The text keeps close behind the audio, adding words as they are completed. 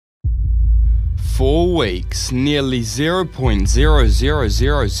4 weeks, nearly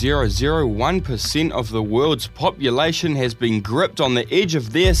 0.0000001% of the world's population has been gripped on the edge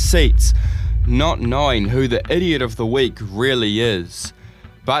of their seats, not knowing who the idiot of the week really is.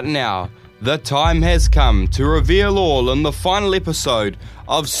 But now, the time has come to reveal all in the final episode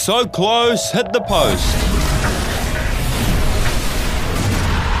of So Close Hit the Post.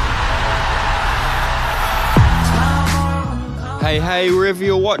 Hey, wherever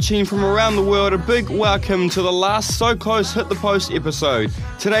you're watching from around the world, a big welcome to the last So Close Hit the Post episode.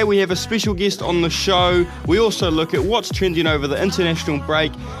 Today we have a special guest on the show. We also look at what's trending over the international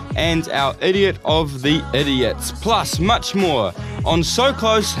break and our idiot of the idiots, plus much more on So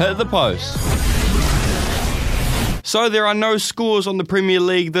Close Hit the Post. So there are no scores on the Premier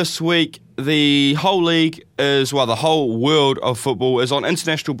League this week. The whole league the whole world of football is on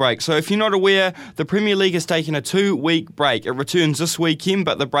international break. So if you're not aware, the Premier League has taken a 2-week break. It returns this weekend,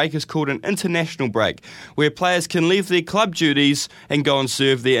 but the break is called an international break, where players can leave their club duties and go and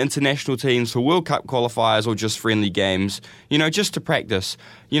serve their international teams for World Cup qualifiers or just friendly games, just to practice.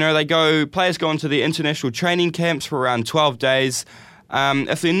 Players go into their international training camps for around 12 days.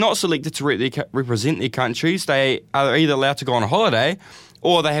 If they're not selected to represent their countries, they are either allowed to go on a holiday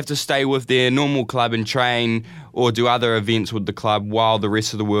or they have to stay with their normal club and train or do other events with the club while the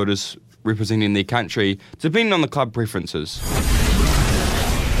rest of the world is representing their country, depending on the club preferences.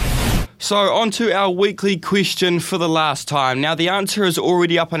 So, on to our weekly question for the last time. Now, the answer is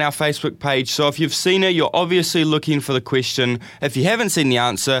already up on our Facebook page, so if you've seen it, you're obviously looking for the question. If you haven't seen the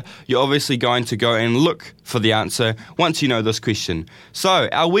answer, you're obviously going to go and look for the answer once you know this question. So,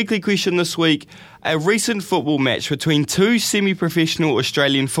 our weekly question this week: a recent football match between two semi-professional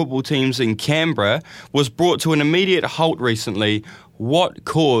Australian football teams in Canberra was brought to an immediate halt recently. What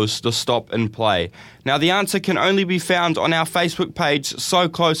caused the stop in play? Now, the answer can only be found on our Facebook page, So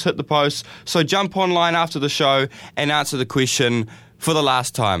Close Hit the Post, so jump online after the show and answer the question for the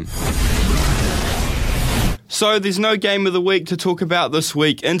last time. So there's no game of the week to talk about this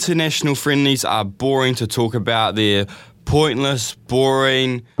week. International friendlies are boring to talk about. They're pointless,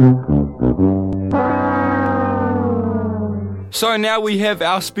 boring. So now we have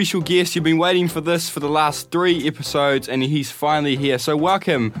our special guest. You've been waiting for this for the last 3 episodes and he's finally here. So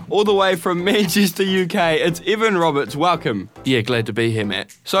welcome all the way from Manchester, UK. It's Evan Roberts. Welcome. Yeah, glad to be here,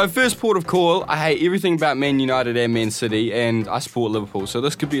 Matt. So first port of call, I hate everything about Man United and Man City and I support Liverpool. So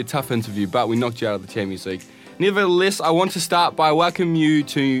this could be a tough interview, but we knocked you out of the Champions League. Nevertheless, I want to start by welcoming you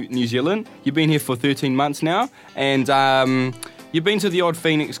to New Zealand. You've been here for 13 months now and you've been to the odd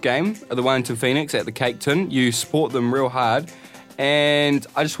Phoenix game, the Wellington Phoenix at the Cake Tin. You support them real hard. And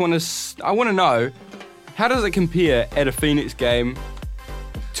I want to know, how does it compare at a Phoenix game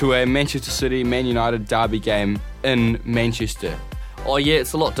to a Manchester City, Man United derby game in Manchester? Oh yeah,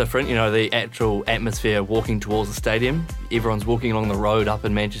 it's a lot different. The actual atmosphere walking towards the stadium. Everyone's walking along the road up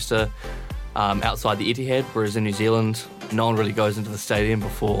in Manchester, outside the Etihad, whereas in New Zealand, no one really goes into the stadium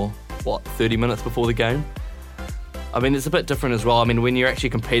before, 30 minutes before the game. I mean, it's a bit different as well. I mean, when you're actually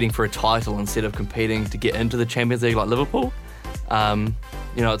competing for a title instead of competing to get into the Champions League like Liverpool,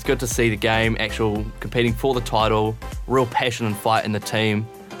 it's good to see the game actual competing for the title, real passion and fight in the team.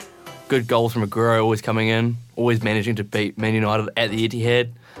 Good goals from Aguero always coming in, always managing to beat Man United at the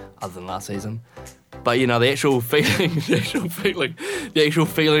Etihad, other than last season. But the actual feeling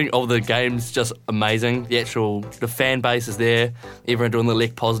of the game's just amazing. The fan base is there, everyone doing the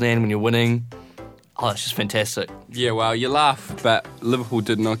Lech Poznan when you're winning. Oh, it's just fantastic. Yeah, well, you laugh, but Liverpool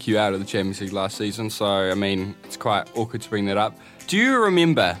did knock you out of the Champions League last season, so, I mean, it's quite awkward to bring that up. Do you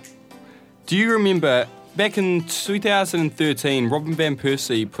remember back in 2013, Robin Van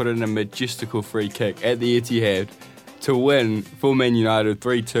Persie put in a majestical free kick at the Etihad to win for Man United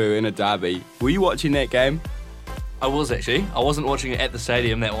 3-2 in a derby? Were you watching that game? I was actually. I wasn't watching it at the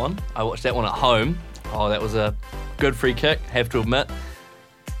stadium, that one. I watched that one at home. Oh, that was a good free kick, have to admit.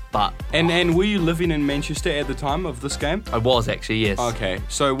 But and were you living in Manchester at the time of this game? I was actually, yes. Okay,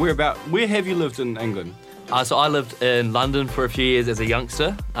 so where have you lived in England? So I lived in London for a few years as a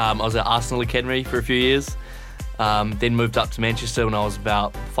youngster. I was at Arsenal Academy for a few years. Then moved up to Manchester when I was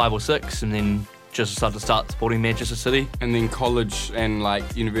about 5 or 6, and then just decided to start supporting Manchester City. And then college and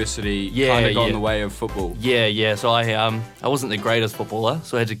university kind of got in the way of football. Yeah. So I wasn't the greatest footballer,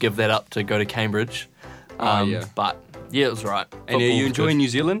 so I had to give that up to go to Cambridge. But yeah, it was right. And are you enjoying New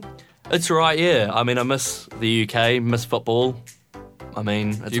Zealand? It's right, yeah. I mean, I miss the UK, miss football. I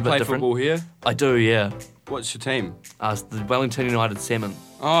mean, it's a bit different. Do you play football here? I do, yeah. What's your team? It's the Wellington United Salmon.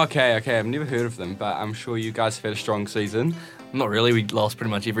 Oh, okay. I've never heard of them, but I'm sure you guys have had a strong season. Not really. We lost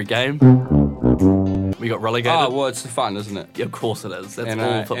pretty much every game. We got relegated. Oh, well, it's the fun, isn't it? Yeah, of course it is. That's And,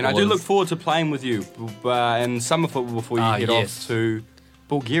 all football and I do is. look forward to playing with you in summer football before you head off to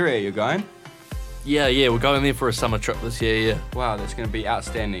Bulgaria. You're going? Yeah, we're going there for a summer trip this year, yeah. Wow, that's going to be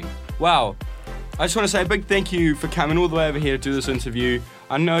outstanding. Wow. I just want to say a big thank you for coming all the way over here to do this interview.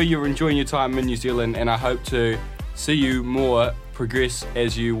 I know you're enjoying your time in New Zealand, and I hope to see you more progress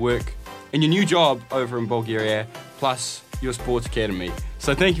as you work in your new job over in Bulgaria, plus your sports academy.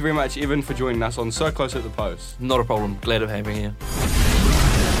 So thank you very much, Evan, for joining us on So Close at the Post. Not a problem. Glad of having you.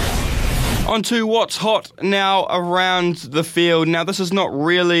 On to what's hot now around the field. Now, this is not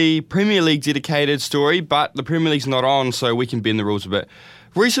really Premier League dedicated story, but the Premier League's not on, so we can bend the rules a bit.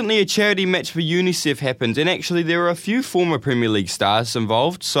 Recently, a charity match for UNICEF happened, and actually there were a few former Premier League stars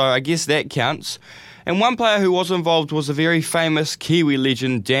involved, so I guess that counts. And one player who was involved was a very famous Kiwi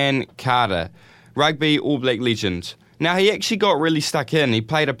legend, Dan Carter, rugby All Black legend. Now, he actually got really stuck in. He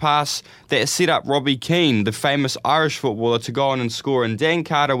played a pass that set up Robbie Keane, the famous Irish footballer, to go on and score. And Dan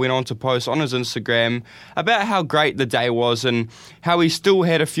Carter went on to post on his Instagram about how great the day was and how he still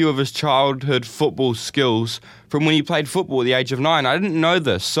had a few of his childhood football skills from when he played football at the age of 9. I didn't know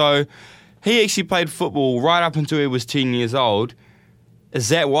this. So he actually played football right up until he was 10 years old. Is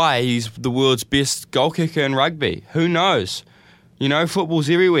that why he's the world's best goal kicker in rugby? Who knows? You know, football's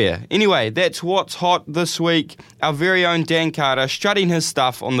everywhere. Anyway, that's what's hot this week. Our very own Dan Carter strutting his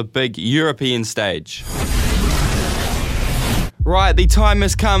stuff on the big European stage. Right, the time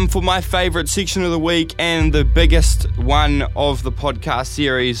has come for my favourite section of the week and the biggest one of the podcast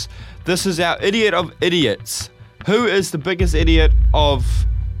series. This is our Idiot of Idiots. Who is the biggest idiot of,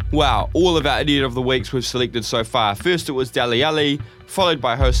 all of our Idiot of the Weeks we've selected so far? First it was Dele Alli, followed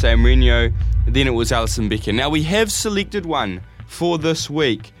by Jose Mourinho, then it was Alisson Becker. Now we have selected one for this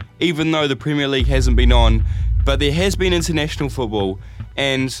week, even though the Premier League hasn't been on, but there has been international football,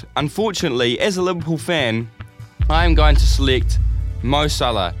 and unfortunately, as a Liverpool fan, I am going to select Mo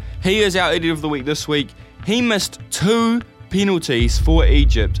Salah. He is our Idiot of the Week this week. He missed 2 penalties for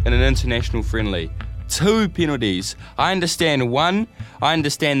Egypt in an international friendly. 2 penalties. I understand one, I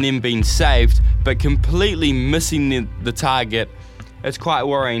understand them being saved, but completely missing the target. It's quite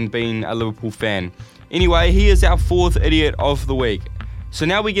worrying being a Liverpool fan. Anyway, he is our 4th Idiot of the Week. So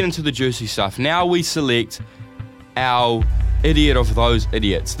now we get into the juicy stuff. Now we select our Idiot of those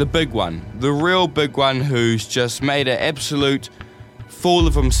idiots. The big one. The real big one who's just made an absolute fool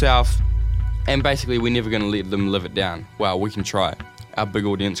of himself. And basically we're never going to let them live it down. Well, we can try. Our big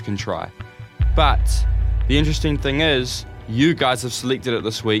audience can try. But the interesting thing is, you guys have selected it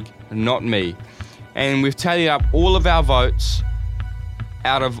this week, not me. And we've tallied up all of our votes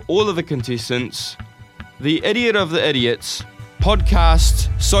out of all of the contestants. The Idiot of the Idiots podcast,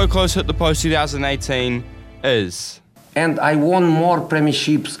 So Close Hit the Post 2018, is... And I won more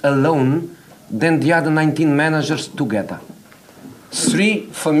premierships alone than the other 19 managers together. 3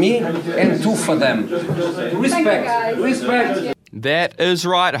 for me and 2 for them. Respect. That is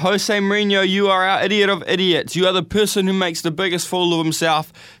right. Jose Mourinho, you are our Idiot of Idiots. You are the person who makes the biggest fool of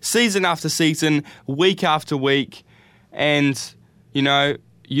himself season after season, week after week. And, you know,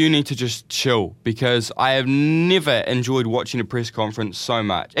 you need to just chill, because I have never enjoyed watching a press conference so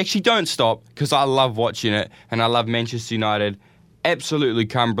much. Actually, don't stop, because I love watching it, and I love Manchester United absolutely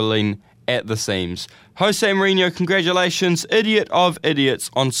crumbling at the seams. Jose Mourinho, congratulations, Idiot of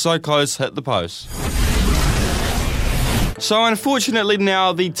Idiots on So Close Hit the Post. So unfortunately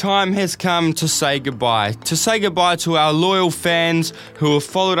now the time has come to say goodbye. To say goodbye to our loyal fans who have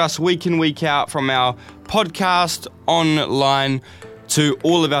followed us week in, week out, from our podcast online to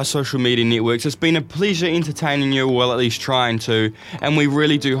all of our social media networks. It's been a pleasure entertaining you, well, at least trying to, and we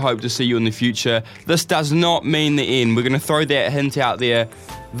really do hope to see you in the future. This does not mean the end. We're going to throw that hint out there.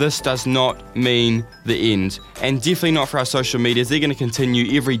 This does not mean the end, and definitely not for our social medias. They're going to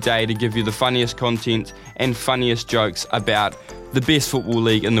continue every day to give you the funniest content and funniest jokes about the best football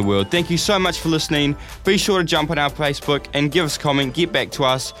league in the world. Thank you so much for listening. Be sure to jump on our Facebook and give us a comment, get back to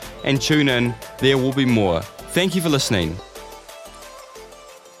us, and tune in. There will be more. Thank you for listening.